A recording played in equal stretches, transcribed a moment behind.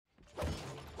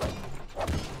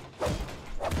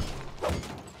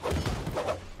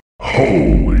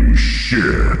Holy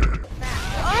shit.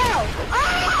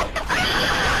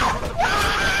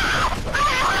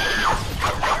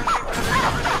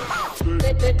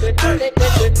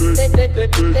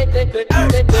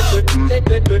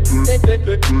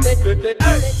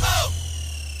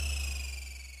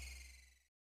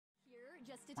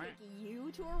 Just to take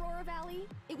you to Aurora Valley.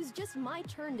 It was just my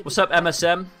turn to. What's up,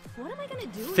 MSM? What am I gonna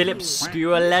do? Philip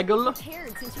Sculegal.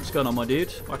 What's going on, my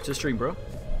dude? Back to the stream, bro.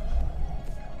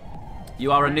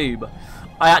 You are a noob.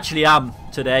 I actually am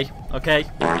today, okay?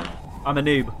 I'm a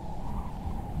noob.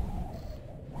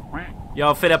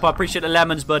 Yo, Philip, I appreciate the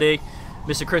lemons, buddy.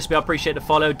 Mr. Crispy, I appreciate the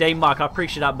follow. Dame Mark, I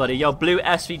appreciate that, buddy. Yo, Blue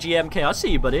SVGMK, I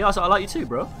see you, buddy. I like you too,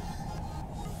 bro.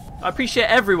 I appreciate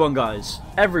everyone, guys.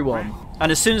 Everyone.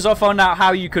 And as soon as I find out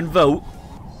how you can vote,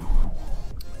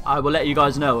 I will let you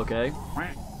guys know, okay?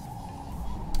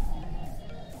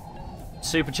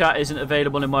 Super Chat isn't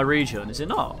available in my region, is it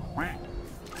not?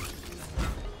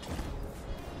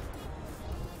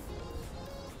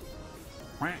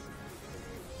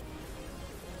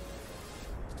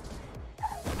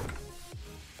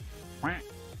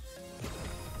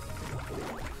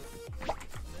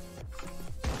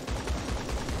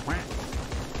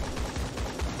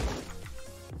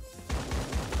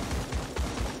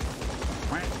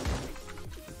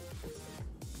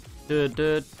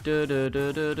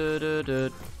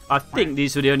 I think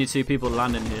these were the only two people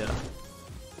landing here.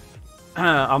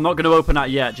 I'm not going to open that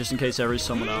yet, just in case there is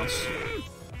someone else.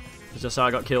 Because that's how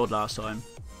I got killed last time.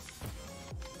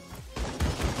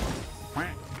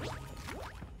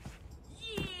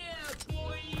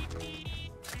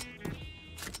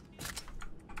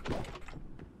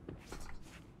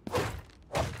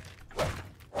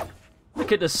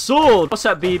 Look at the sword! What's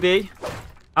up, BB?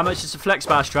 How much is a Flex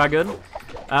Bash Dragon?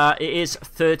 It is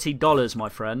 $30, my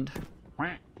friend.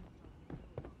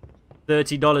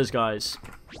 $30, guys.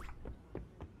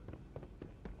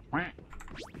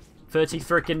 $30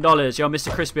 frickin' dollars. Yo,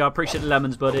 Mr. Crispy, I appreciate the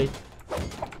lemons, buddy.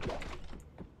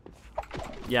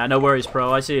 Yeah, no worries,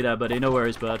 bro. I see you there, buddy. No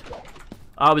worries, bud.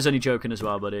 I was only joking as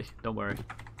well, buddy. Don't worry.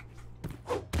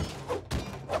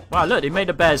 Wow, look, they made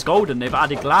the bears golden. They've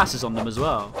added glasses on them as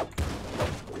well.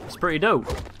 It's pretty dope.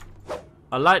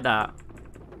 I like that.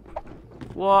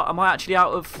 What? Am I actually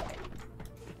out of...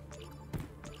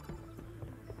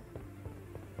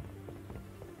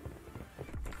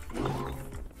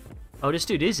 Oh, this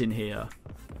dude is in here.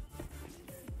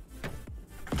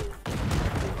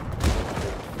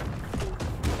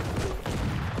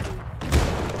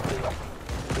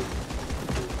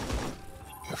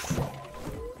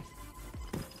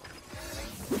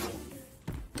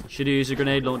 Should use a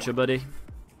grenade launcher, buddy.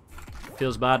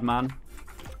 Feels bad, man.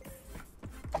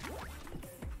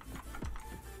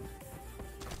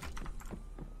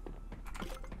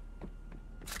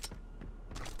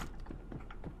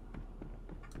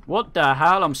 What the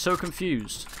hell? I'm so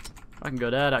confused. I can go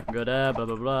there, that can go there, blah,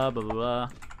 blah, blah, blah, blah, blah.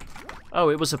 Oh,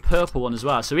 it was a purple one as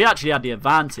well. So we actually had the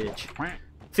advantage.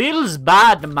 Feels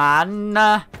bad,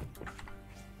 man.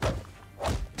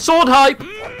 Sword hype!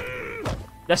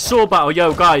 Let's sword battle.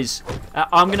 Yo, guys.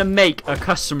 I'm going to make a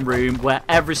custom room where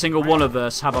every single one of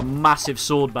us have a massive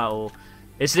sword battle.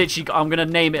 It's literally... I'm going to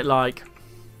name it like...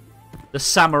 the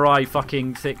samurai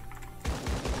fucking thing.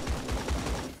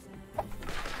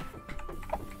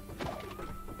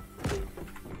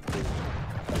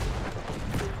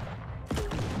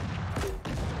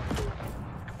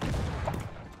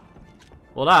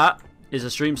 Well, that is a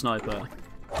stream sniper.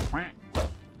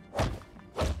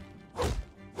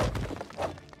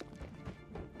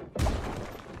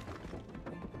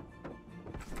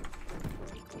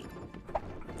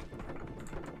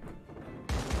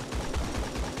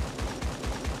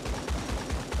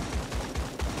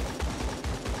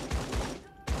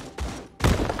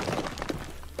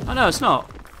 Oh, no, it's not.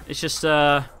 It's just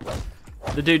the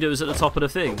dude that was at the top of the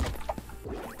thing.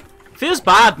 Feels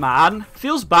bad, man.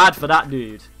 Feels bad for that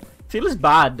dude. Feels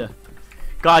bad.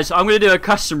 Guys, I'm going to do a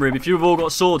custom room if you've all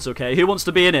got swords, okay? Who wants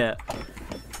to be in it?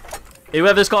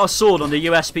 Whoever's got a sword on the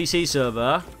USPC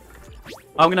server,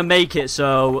 I'm going to make it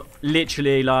so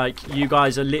literally, like, you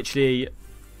guys are literally...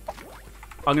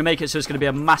 I'm going to make it so it's going to be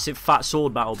a massive fat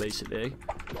sword battle, basically.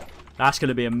 That's going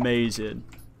to be amazing.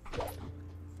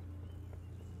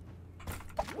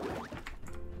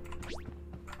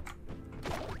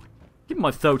 Give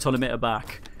my photon emitter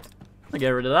back. I'll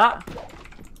get rid of that.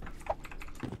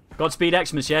 Godspeed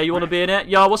Xmas, yeah? You want to be in it?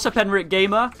 Yo, what's up, Enric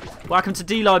Gamer? Welcome to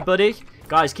D-Live, buddy.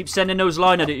 Guys, keep sending those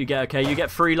liner that you get, okay? You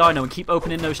get free liner and keep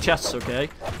opening those chests, okay?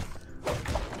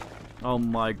 Oh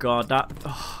my god, that...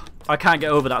 Oh, I can't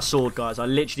get over that sword, guys. I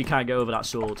literally can't get over that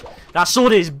sword. That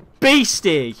sword is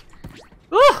beastie!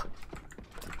 Ooh!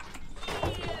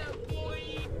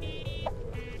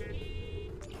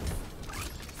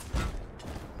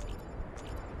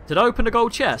 Did I open the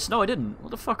gold chest? No, I didn't.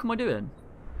 What the fuck am I doing?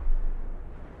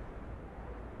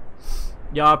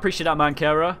 Yeah, I appreciate that, man,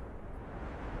 Kara.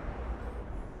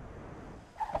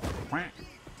 I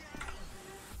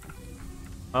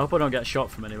hope I don't get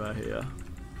shot from anywhere here.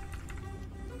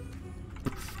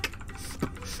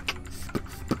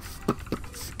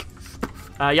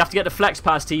 You have to get the Flex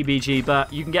Pass, TBG,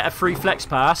 but you can get a free Flex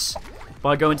Pass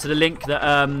by going to the link that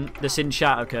that's in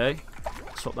chat, okay?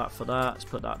 Swap that for that. Let's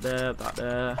put that there, that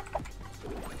there.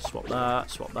 Swap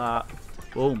that.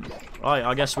 Boom. Right,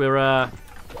 I guess we're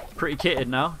pretty kitted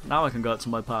now. Now I can go up to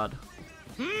my pad.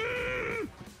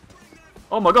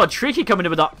 Oh my god, Tricky coming in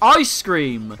with that ice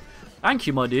cream. Thank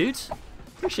you, my dude.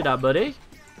 Appreciate that, buddy.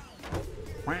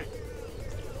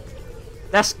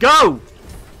 Let's go!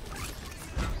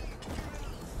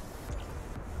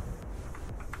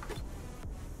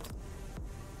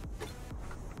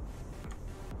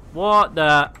 What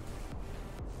the...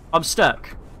 I'm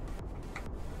stuck.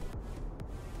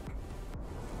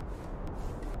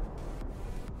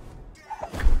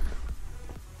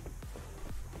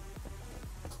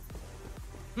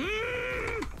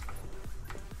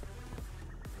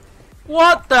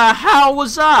 What the hell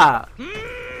was that?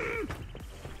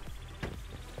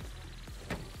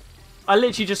 I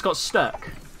literally just got stuck.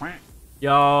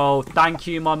 Yo, thank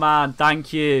you, my man.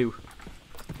 Thank you.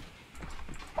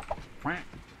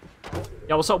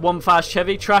 Yo, what's up, One Fast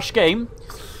Chevy? Trash game.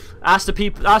 Ask the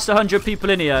people. Ask the 100 people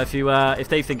in here if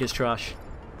they think it's trash.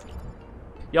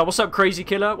 Yo, what's up, Crazy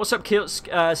Killer? What's up,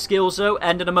 Skills though?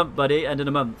 End of the month, buddy. End of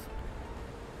the month.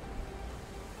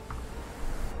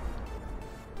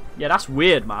 Yeah, that's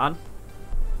weird, man.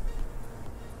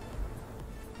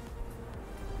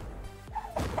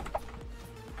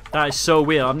 That is so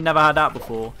weird. I've never had that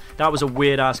before. That was a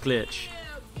weird ass glitch.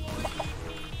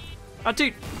 Oh,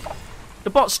 dude. The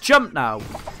bot's jumped now.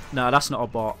 No, that's not a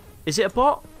bot. Is it a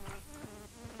bot?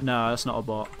 No, that's not a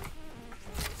bot.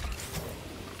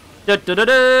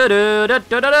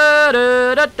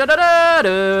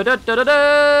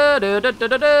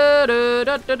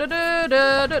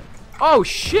 Oh,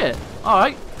 shit.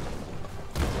 Alright.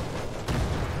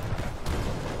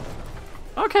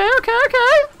 Okay.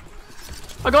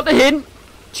 I got the hint.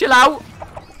 Chill out.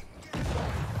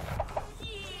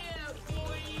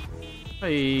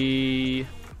 Hey.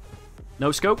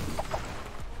 No scope.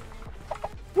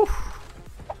 Woo.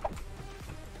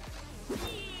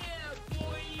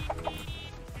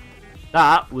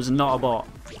 That was not a bot.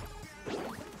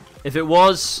 If it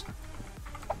was,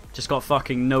 just got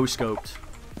fucking no scoped.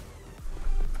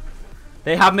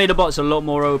 They have made the bots a lot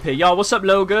more OP. Yo, what's up,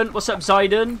 Logan? What's up,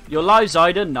 Zayden? You're live,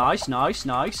 Zayden.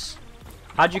 Nice.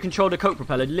 How do you control the coke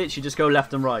propeller? Literally just go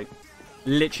left and right.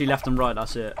 Literally left and right,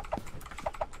 that's it.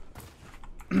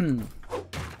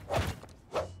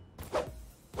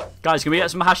 Guys, can we get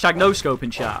some hashtag no scope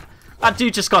in chat? That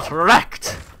dude just got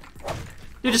wrecked.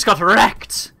 You just got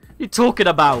wrecked. What are you talking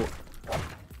about?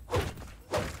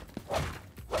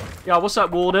 Yo, what's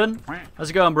up, Warden? How's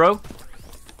it going, bro?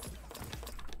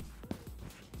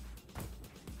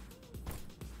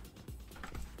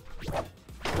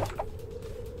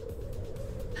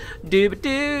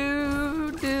 Doo-ba-doo.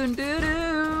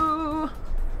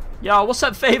 Yo, what's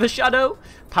up, Favor Shadow?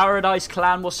 Paradise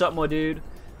Clan, what's up, my dude?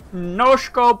 No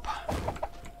scope.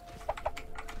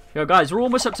 Yo, guys, we're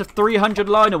almost up to 300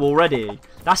 liner already.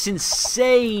 That's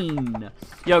insane.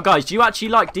 Yo, guys, do you actually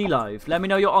like D-Live? Let me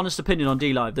know your honest opinion on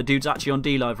D-Live. The dude's actually on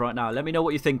D-Live right now. Let me know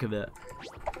what you think of it.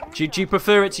 Do you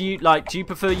prefer it to do you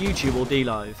prefer YouTube or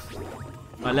D-Live?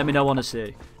 Right, let me know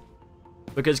honestly.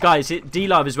 Because, guys,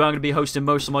 D-Live is where I'm going to be hosting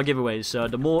most of my giveaways. So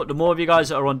the more of you guys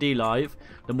that are on D-Live,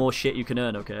 the more shit you can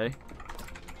earn, okay?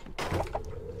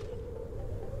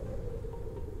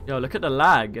 Yo, look at the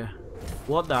lag.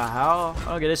 What the hell?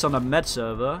 I'll get this on the med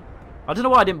server. I don't know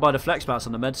why I didn't buy the flex pass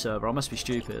on the med server. I must be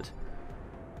stupid.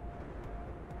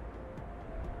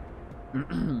 I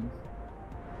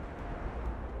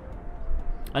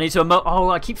need to emote. Oh,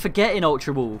 I keep forgetting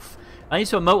Ultra Wolf. I need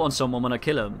to emote on someone when I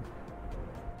kill him.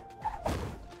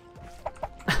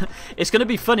 It's going to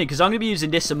be funny because I'm going to be using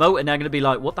this emote and they're going to be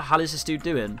like, what the hell is this dude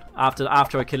doing? After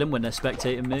I kill him when they're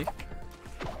spectating me.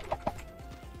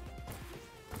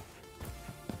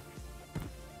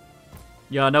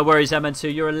 Yeah, no worries,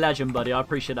 MN2. You're a legend, buddy. I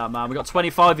appreciate that, man. We got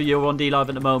 25 of you on D-Live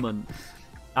at the moment.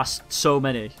 That's so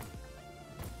many.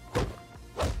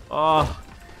 Oh,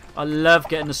 I love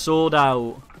getting the sword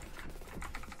out.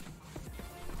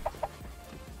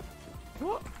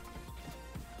 What?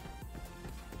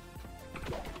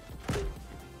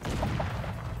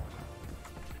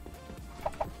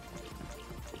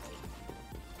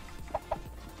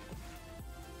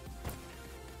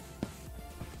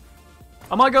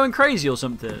 Am I going crazy or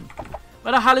something?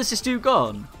 Where the hell is this dude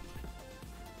gone?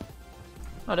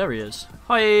 Oh, there he is.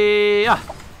 Hi.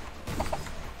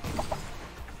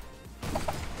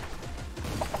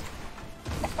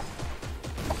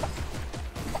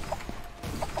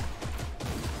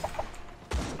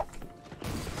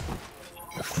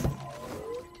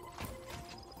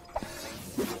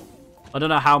 I don't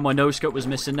know how my no-scope was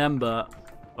missing them, but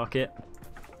fuck it.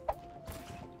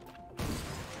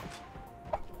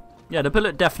 Yeah, the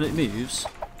bullet definitely moves.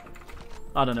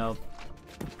 I don't know.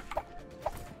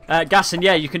 Gasson,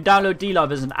 yeah, you can download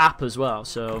D-Live as an app as well,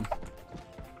 so...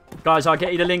 Guys, I'll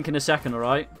get you the link in a second,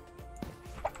 alright?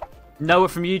 Noah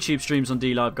from YouTube streams on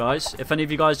D-Live, guys. If any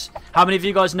of you guys... How many of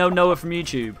you guys know Noah from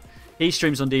YouTube? He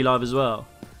streams on D-Live as well.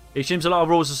 He streams a lot of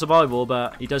Rules of Survival,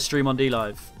 but he does stream on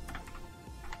D-Live.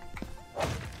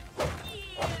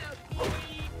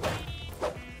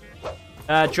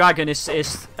 Dragon is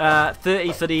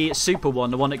 30 for the super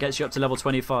one, the one that gets you up to level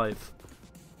 25.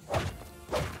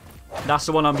 That's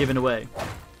the one I'm giving away.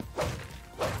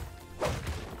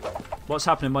 What's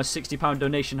happening? My £60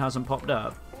 donation hasn't popped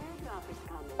up.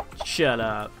 Shut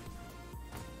up.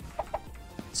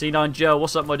 C9 Joe,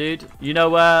 what's up, my dude? You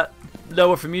know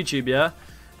Noah from YouTube, yeah?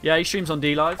 Yeah, he streams on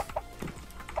D-Live.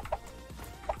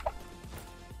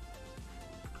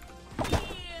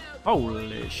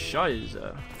 Holy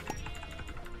shizer.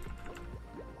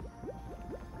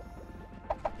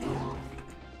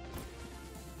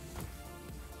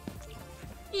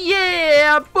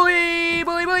 Yeah, boy,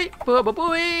 boy, boy, boy, boy,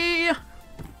 boy.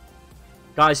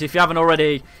 Guys, if you haven't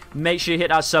already, make sure you hit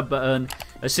that sub button.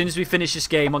 As soon as we finish this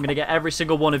game, I'm going to get every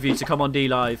single one of you to come on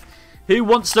D-Live. Who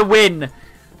wants to win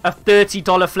a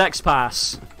 $30 flex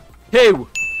pass? Who?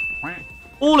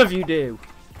 All of you do.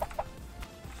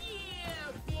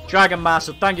 Dragon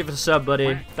Master, thank you for the sub,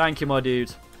 buddy. Thank you, my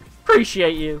dude.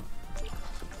 Appreciate you.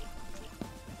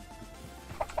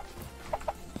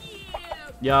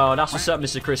 Yo, that's what's up,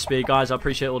 Mr. Crispy. Guys, I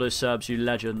appreciate all those subs, you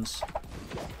legends.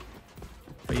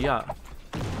 But yeah.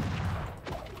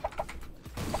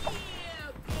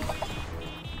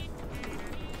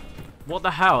 What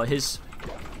the hell? His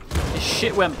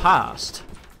shit went past.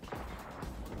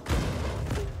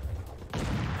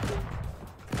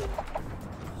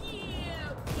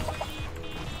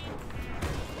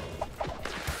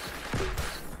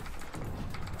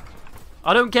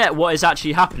 I don't get what is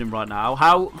actually happening right now.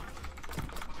 How...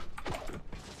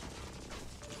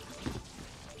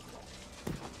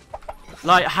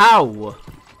 Like, how?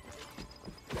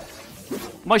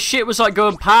 My shit was, like,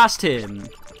 going past him.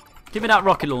 Give me that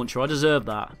rocket launcher. I deserve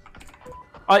that.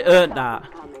 I earned that.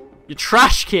 You're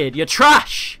trash, kid. You're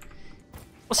trash.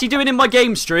 What's he doing in my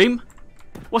game stream?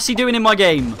 What's he doing in my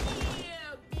game?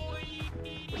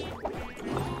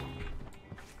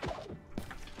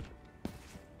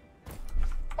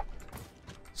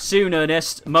 Soon,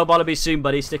 Ernest. Mobile will be soon,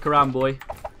 buddy. Stick around, boy.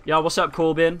 Yo, what's up,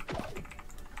 Corbin?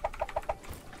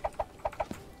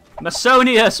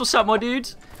 Masonius, what's up, my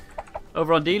dude?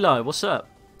 Over on D-Live, what's up?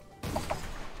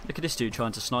 Look at this dude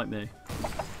trying to snipe me.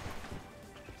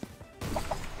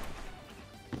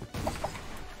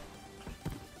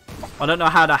 I don't know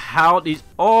how these...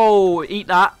 Oh, eat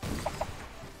that.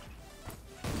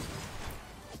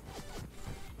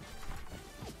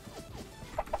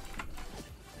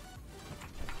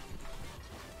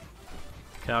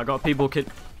 Okay, I got people...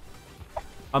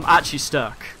 I'm actually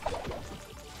stuck.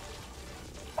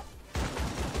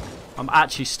 I'm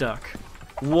actually stuck.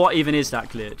 What even is that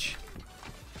glitch?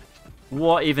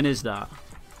 What even is that?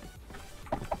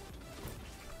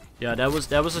 Yeah, there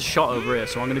was a shot over here,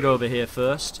 so I'm gonna go over here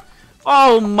first.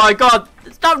 Oh my god!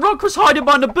 That rock was hiding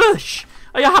behind the bush!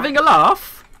 Are you having a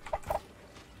laugh?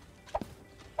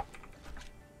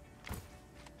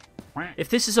 If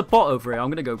this is a bot over here, I'm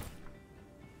gonna go...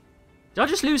 Did I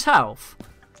just lose health?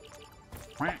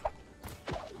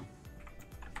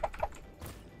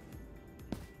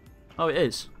 Oh, it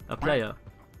is. A player.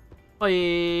 Oh,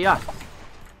 yeah.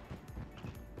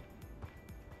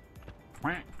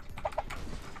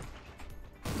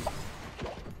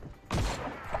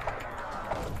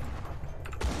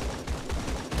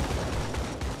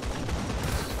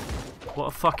 What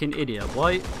a fucking idiot.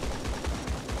 Why?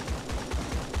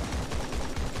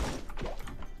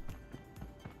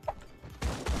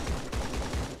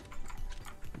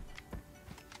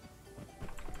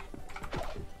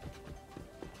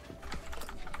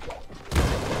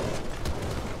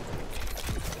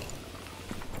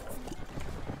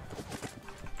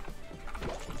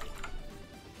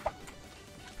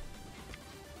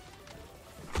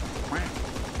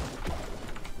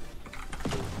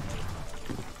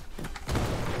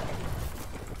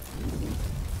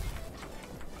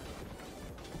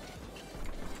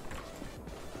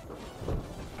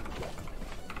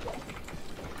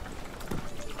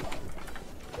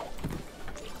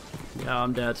 Yeah,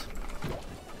 I'm dead.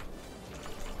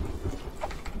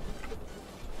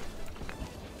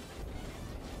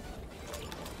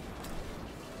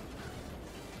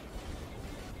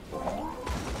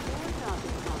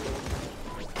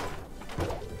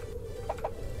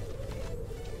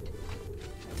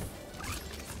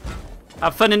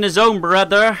 Have fun in the zone,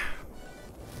 brother.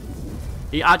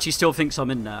 He actually still thinks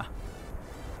I'm in there.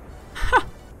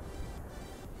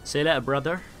 See you later,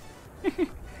 brother.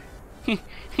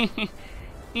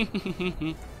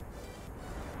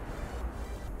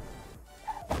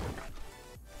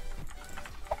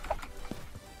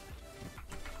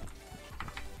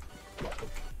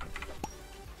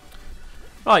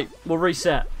 Right, we'll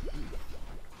reset.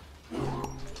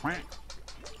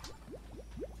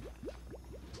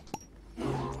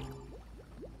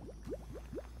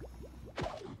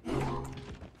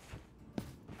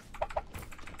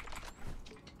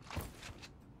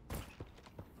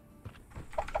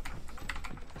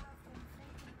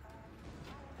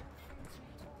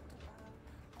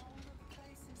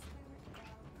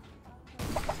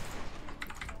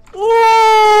 Ooh!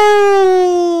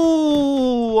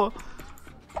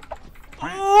 Ooh!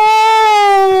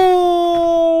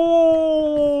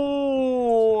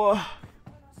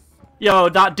 Yo,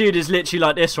 that dude is literally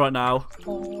like this right now.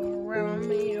 Around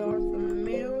me are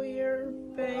familiar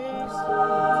face,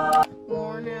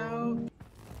 worn out.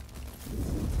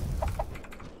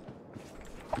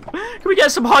 Can we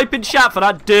get some hype in chat for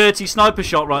that dirty sniper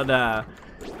shot right there?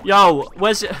 Yo,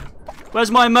 where's it?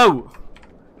 Where's my emote?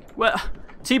 Where?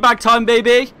 Teabag time,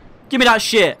 baby. Give me that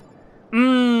shit. Give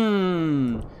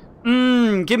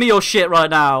me your shit right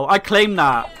now. I claim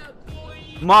that.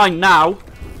 Mine now,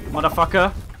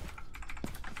 motherfucker.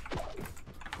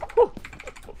 Whew.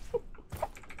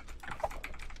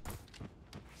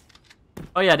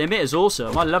 Oh yeah, the emitter's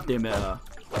awesome. I love the emitter.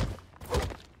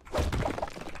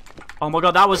 Oh my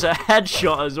god, that was a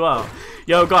headshot as well.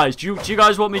 Yo guys, do you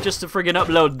guys want me just to friggin'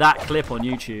 upload that clip on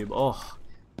YouTube? Oh,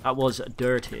 that was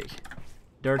dirty.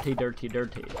 Dirty, dirty,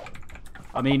 dirty.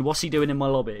 I mean, what's he doing in my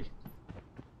lobby?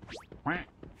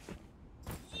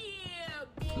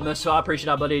 So I appreciate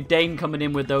that, buddy. Dane coming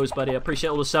in with those, buddy. I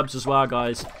appreciate all the subs as well,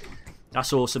 guys.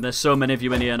 That's awesome. There's so many of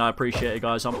you in here, and I appreciate it,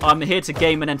 guys. I'm here to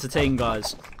game and entertain,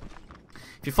 guys.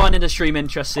 If you're finding the stream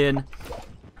interesting,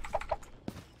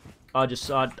 I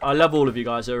love all of you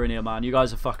guys that are in here, man. You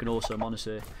guys are fucking awesome,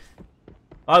 honestly.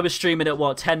 I was streaming at,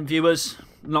 what, 10 viewers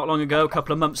not long ago, a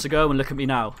couple of months ago, and look at me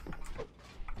now.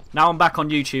 Now I'm back on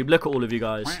YouTube. Look at all of you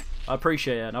guys. I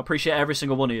appreciate it, and I appreciate every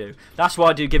single one of you. That's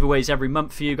why I do giveaways every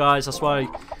month for you guys. That's why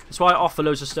I offer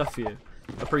loads of stuff for you.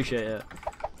 I appreciate it.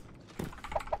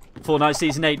 Fortnite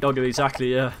Season 8, doggo,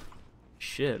 exactly, yeah.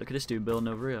 Shit, look at this dude building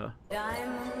over here.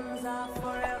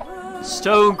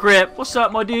 Stone Grip, what's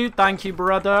up, my dude? Thank you,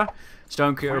 brother.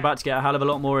 Stone Grip, we're about to get a hell of a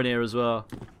lot more in here as well.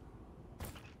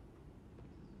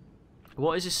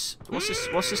 What is this?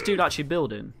 What's this dude actually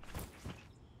building?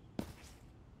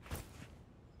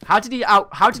 How did he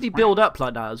build up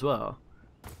like that as well?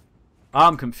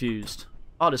 I'm confused.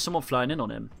 Oh, there's someone flying in on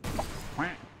him.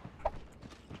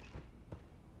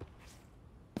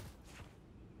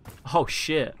 Oh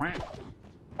shit.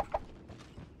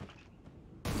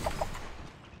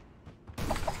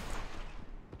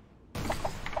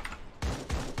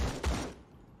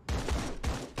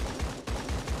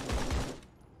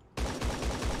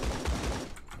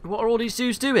 What are all these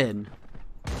dudes doing?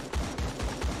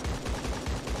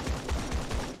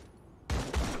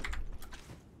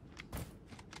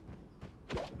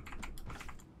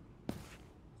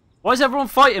 Why is everyone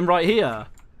fighting right here?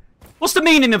 What's the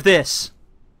meaning of this?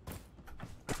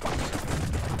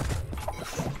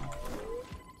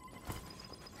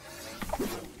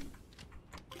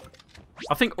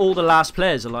 I think all the last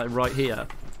players are like right here.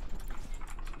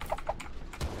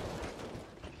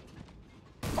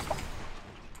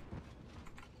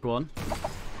 Go on.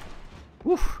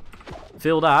 Woof.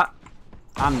 Feel that.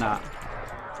 And that.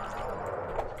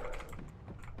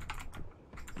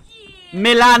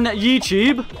 Milan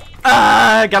YouTube.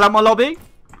 Get out my lobby.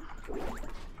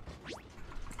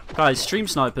 Guys, stream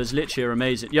snipers literally are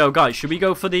amazing. Yo, guys, should we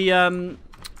go for the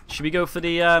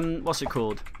what's it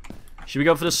called? Should we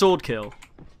go for the sword kill?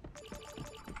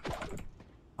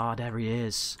 Ah, there he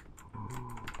is.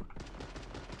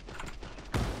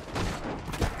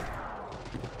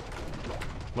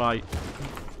 Right.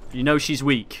 You know she's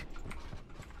weak.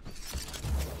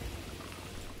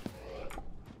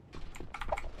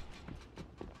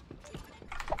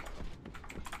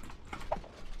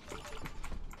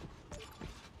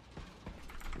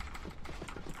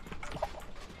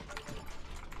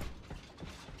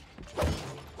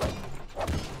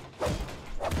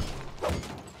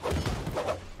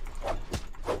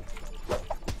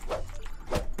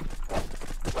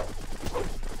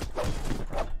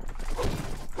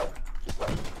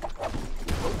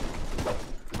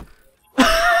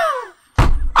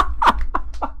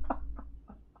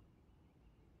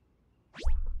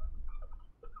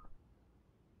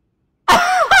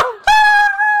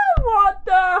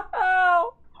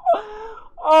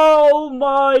 Oh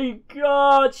my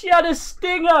god, she had a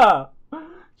stinger!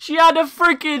 She had a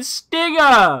freaking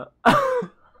stinger!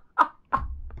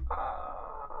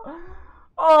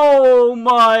 Oh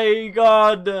my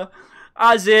god.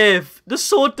 As if. The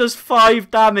sword does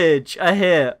 5 damage a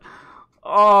hit.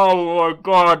 Oh my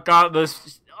god, that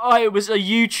was... Oh, it was a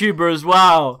YouTuber as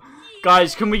well.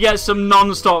 Guys, can we get some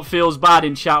non-stop feels bad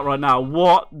in chat right now?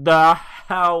 What the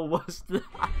hell was that?